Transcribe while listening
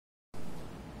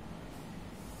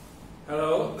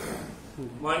Hello,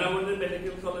 Mainamati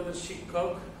medical কলেজের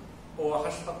শিক্ষক ও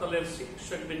হাসপাতালের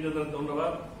চিকিৎসকবৃন্দদের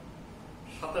ধন্যবাদ।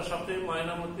 সাথে সাথে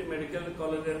ময়নামতি মেডিকেল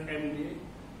কলেজের এমডি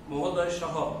মহোদয়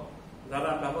সহ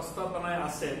যারা ব্যবস্থাপনায়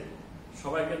আছেন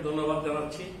সবাইকে ধন্যবাদ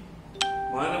জানাচ্ছি।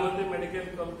 ময়নামতি মেডিকেল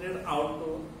কলেজের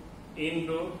আউটডোর,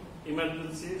 ইনডোর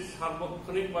ইমার্জেন্সি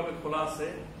সার্বক্ষণিকভাবে খোলা আছে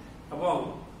এবং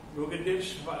রোগীদের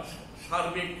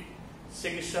সার্বিক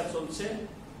চিকিৎসা চলছে।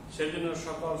 সেজন্য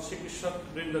সকল চিকিৎসক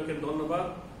বৃন্দকে ধন্যবাদ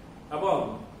এবং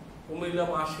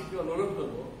কুমিল্লাবাসীকে অনুরোধ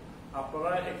করব,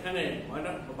 আপনারা এখানে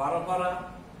বারোপাড়া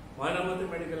ময়নামতি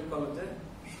মেডিকেল কলেজে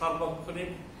সার্বক্ষণিক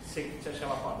চিকিৎসা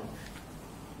সেবা পাবেন।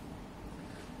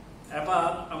 এবার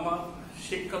আমার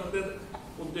শিক্ষকদের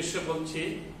উদ্দেশ্যে বলছি,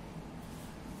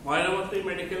 ময়নামতি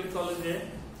মেডিকেল কলেজে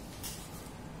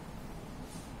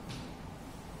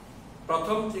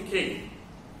প্রথম থেকেই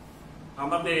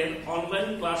আমাদের অনলাইন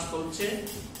ক্লাস চলছে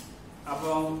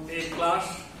এবং এই ক্লাস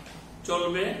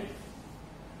চলবে।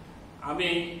 আমি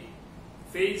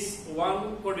ফেজ 1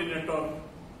 কোঅর্ডিনেটর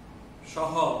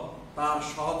সহ তার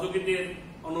সহযোগীদের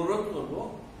অনুরোধ করব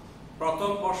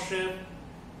প্রথম বর্ষের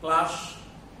ক্লাস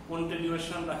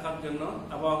কন্টিনিউশন রাখার জন্য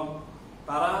এবং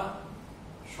তারা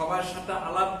সবার সাথে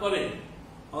আলাপ করে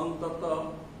অন্তত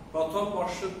প্রথম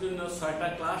বর্ষের জন্য 6টা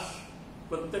ক্লাস,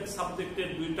 প্রত্যেক সাবজেক্টের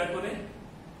 2টা করে,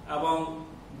 এবং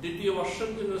দ্বিতীয়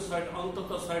বর্ষের জন্য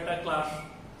অন্তত 6টা ক্লাস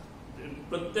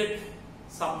প্রত্যেক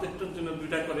সাবজেক্টের জন্য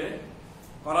 2টা করে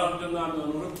করার জন্য আমি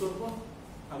অনুরোধ করব।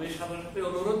 আমি সাথে সাথে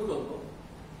অনুরোধ করব,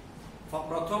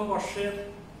 প্রথম বর্ষের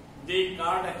যে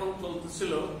কার্ড এখন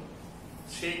চলতেছিল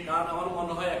সেই কার্ড আমার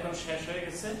মনে হয় এখন শেষ হয়ে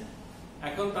গেছে।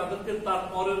 এখন তাদেরকে তার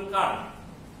পরের কার্ড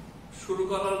শুরু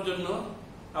করার জন্য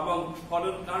এবং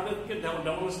পরের কার্ডকে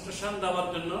ডেমনস্ট্রেশন দেওয়ার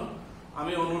জন্য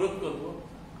আমি অনুরোধ করব।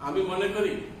 আমি মনে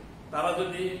করি তারা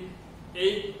যদি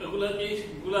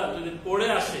এইগুলা যদি পড়ে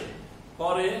আসে,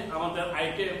 পরে আমাদের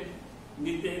আইটেম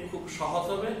নিতে খুব সহজ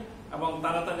হবে এবং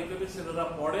তাড়াতাড়ি করে ছেলেরা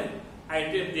পড়ে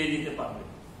আইটেম দিয়ে দিতে পারবে।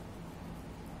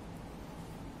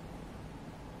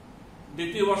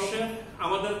 দ্বিতীয় বর্ষে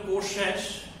আমাদের কোর্স শেষ।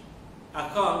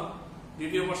 এখন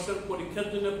দ্বিতীয় বর্ষের পরীক্ষার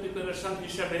জন্য প্রিপারেশন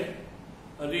হিসেবে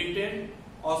রিটেন,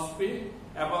 অসপি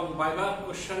এবং ভাইভা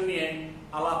কোশ্চেন নিয়ে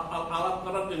আলাপ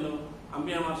করার জন্য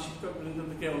আমি আমার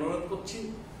শিক্ষকবৃন্দকে অনুরোধ করছি।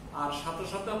 আর সাথে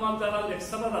সাথে আমার যারা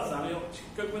লেকচারার আছে, আমি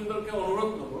শিক্ষকবৃন্দকে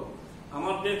অনুরোধ করব,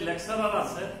 আমার যে লেকচারার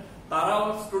আছে তারাও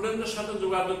স্টুডেন্টদের সাথে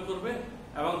যোগাযোগ করবে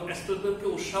এবং স্টুডেন্টকে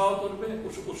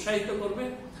উৎসাহিত করবে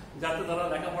যাতে তারা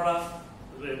লেখাপড়া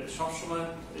সবসময়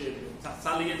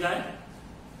চালিয়ে যায়।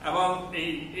 এবং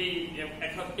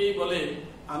এই বলে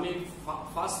আমি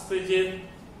ফার্স্ট পেজের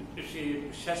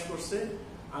শেষ করছে।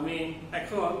 আমি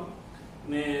এখন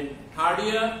থার্ড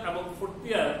ইয়ার এবং ফোর্থ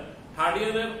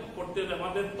ইয়ারের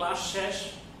আমাদের ক্লাস শেষ,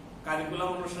 কারিকুলাম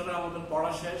অনুসারে আমাদের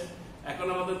পড়া শেষ। এখন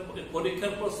আমাদের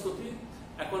পরীক্ষার প্রস্তুতি।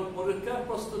 এখন পরীক্ষার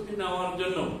প্রস্তুতি নেওয়ার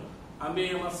জন্য আমি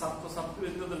আমার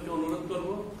ছাত্রছাত্রীদেরকে অনুরোধ করব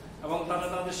এবং তারা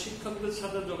তাদের শিক্ষকদের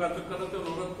সাথে যোগাযোগ করাতে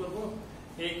অনুরোধ করব।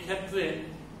 এই ক্ষেত্রে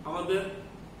আমাদের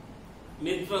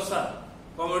মিত্র স্যার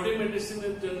কমিউনিটি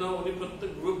মেডিসিনের জন্য উনি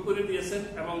প্রত্যেক গ্রুপ করে দিয়েছেন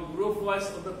এবং গ্রুপ ওয়াইজ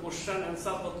ওদের কোশ্চেন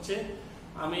অ্যান্সার হচ্ছে।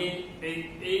 আমি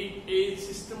এই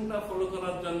সিস্টেমটা ফলো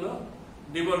করার জন্য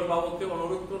দিবল বাবুকে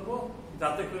অনুরোধ করব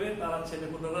যাতে করে তারা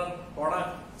ছেলেপুলেরা পড়া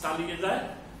চালিয়ে যায়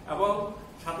এবং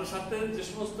সাথে সাথে যে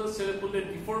সমস্ত ছেলেপুলের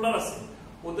ডিফল্টার আছে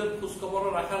ওদের খোঁজখবর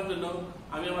রাখার জন্য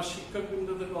আমি আমার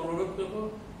শিক্ষকবৃন্দদেরকে অনুরোধ করব।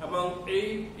 এবং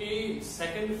এই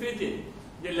সেকেন্ড ফেজে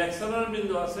যে লেকচারার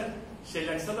বৃন্দ আছে সেই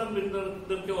লেকচারার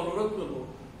বৃন্দদেরকে অনুরোধ করব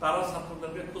তারা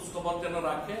ছাত্রদেরকে খোঁজখবর যেন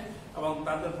রাখে এবং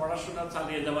তাদের পড়াশোনা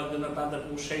চালিয়ে যাওয়ার জন্য তাদের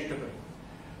উৎসাহিত করে।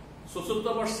 চতুর্থ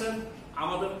বর্ষের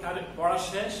আমাদের পড়া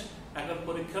শেষ, এখন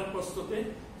পরীক্ষার প্রস্তুতি।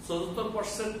 চতুর্থ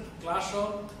বর্ষের ক্লাসও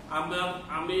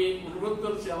আমি অনুরোধ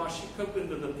করছি আমার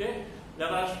শিক্ষকবৃন্দদেরকে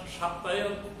যারা সপ্তাহে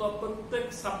প্রত্যেক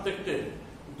সাবজেক্টের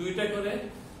 2টা করে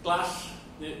ক্লাস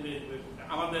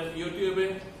আমাদের ইউটিউবে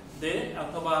দেয়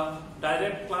অথবা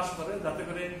ডাইরেক্ট ক্লাস করে যাতে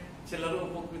করে ছেলেরা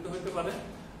উপকৃত হতে পারে।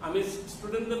 আমি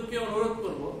স্টুডেন্টদেরকে অনুরোধ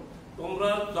করব, তোমরা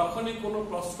যখনই কোনো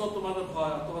প্রশ্ন তোমাদের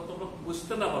হয় অথবা তোমরা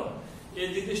বুঝতে না পারো, এই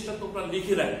জিনিসটা তোমরা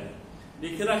লিখে রাখবে।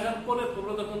 লিখে রাখার পরে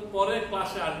তোমরা যখন পরে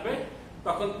ক্লাসে আসবে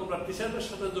তখন তোমরা টিচারদের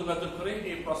সাথে যোগাযোগ করে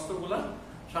এই প্রশ্নগুলা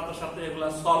সাথে সাথে এগুলা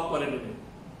সলভ করে নেবে।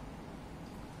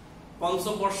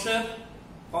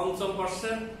 পঞ্চম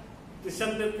বর্ষের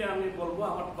টিচারদেরকে আমি বলবো,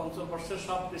 আমার পঞ্চম বর্ষের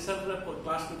সব টিচাররা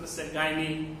ক্লাস নিতেছে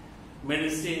gynae,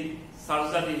 medicine,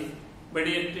 surgery,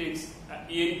 paediatrics,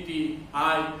 ENT,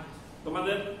 I.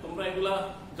 তোমরা এগুলা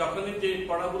যখনই যে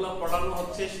পড়াগুলা পড়ানো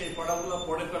হচ্ছে সেই পড়াগুলা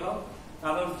পড়ে ফেলো।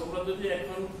 কারণ তোমরা যদি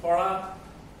এখন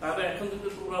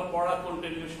তোমরা পড়া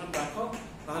কন্টিনিউশন রাখো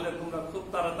তাহলে তোমরা খুব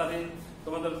তাড়াতাড়ি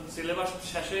তোমাদের সিলেবাস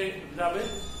শেষে যাবে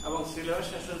এবং সিলেবাস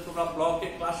শেষে তোমরা ব্লকে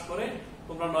ক্লাস করে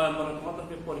তোমরা নভেম্বরে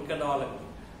তোমাদেরকে পরীক্ষা দেওয়া লাগবে।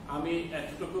 আমি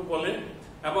এতটুকু বলে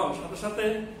এবং সাথে সাথে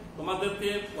তোমাদেরকে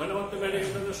ময়নামতি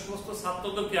মেডিকেলের সমস্ত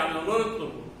ছাত্রদেরকে আমি অনুরোধ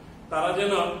করব তারা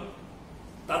যেন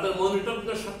তাদের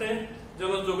মনিটরদের সাথে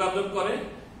যেন যোগাযোগ করে,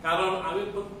 কারণ আমি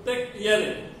প্রত্যেক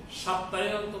ইয়ারে সপ্তাহে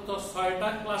অন্তত 6টা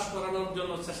ক্লাস করানোর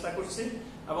জন্য চেষ্টা করছি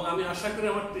এবং আমি আশা করি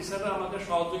আমার টিচাররা আমাকে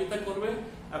সহযোগিতা করবে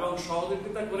এবং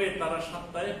সহযোগিতা করে তারা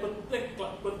সপ্তাহে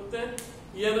প্রত্যেক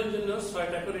ইয়ারের জন্য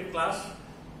 6টা করে ক্লাস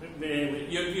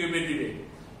ইউটিউবে দিবে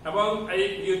এবং এই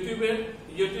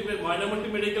ইউটিউবের Mainamati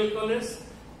medical college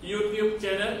YouTube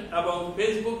channel এবং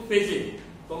ফেসবুক পেজে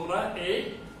তোমরা এই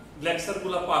লেকচার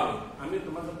গুলা পাবে। আমি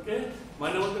তোমাদেরকে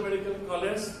ময়নামতি মেডিকেল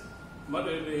কলেজ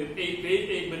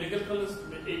এই মেডিকেল কলেজ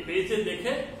এই পেজে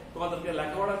দেখে তোমাদেরকে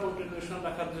লেখাপড়া কন্টিনিউশন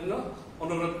রাখার জন্য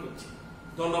অনুরোধ করছি।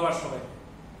 ধন্যবাদ সবাই।